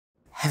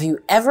Have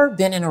you ever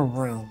been in a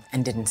room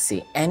and didn't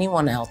see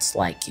anyone else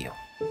like you?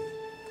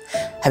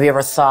 Have you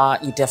ever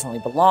thought you definitely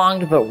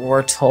belonged, but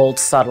were told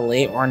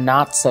subtly or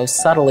not so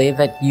subtly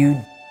that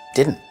you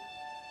didn't?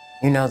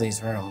 You know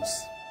these rooms.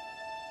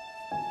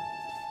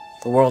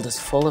 The world is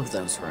full of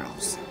those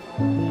rooms.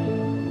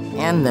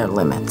 And their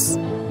limits.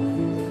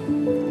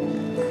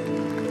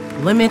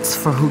 Limits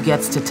for who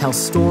gets to tell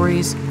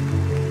stories,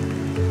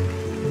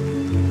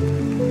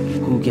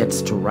 who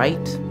gets to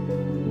write,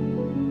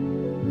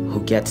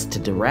 who gets to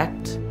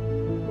direct,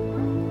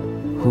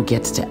 who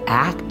gets to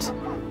act,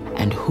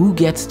 and who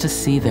gets to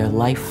see their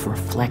life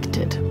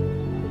reflected.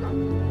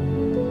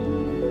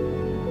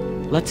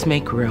 Let's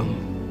make room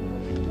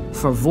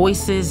for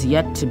voices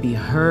yet to be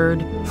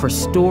heard, for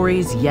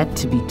stories yet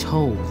to be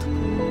told.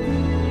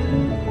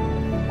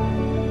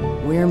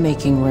 We're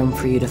making room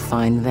for you to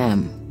find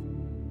them,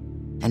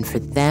 and for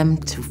them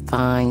to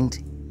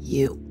find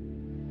you.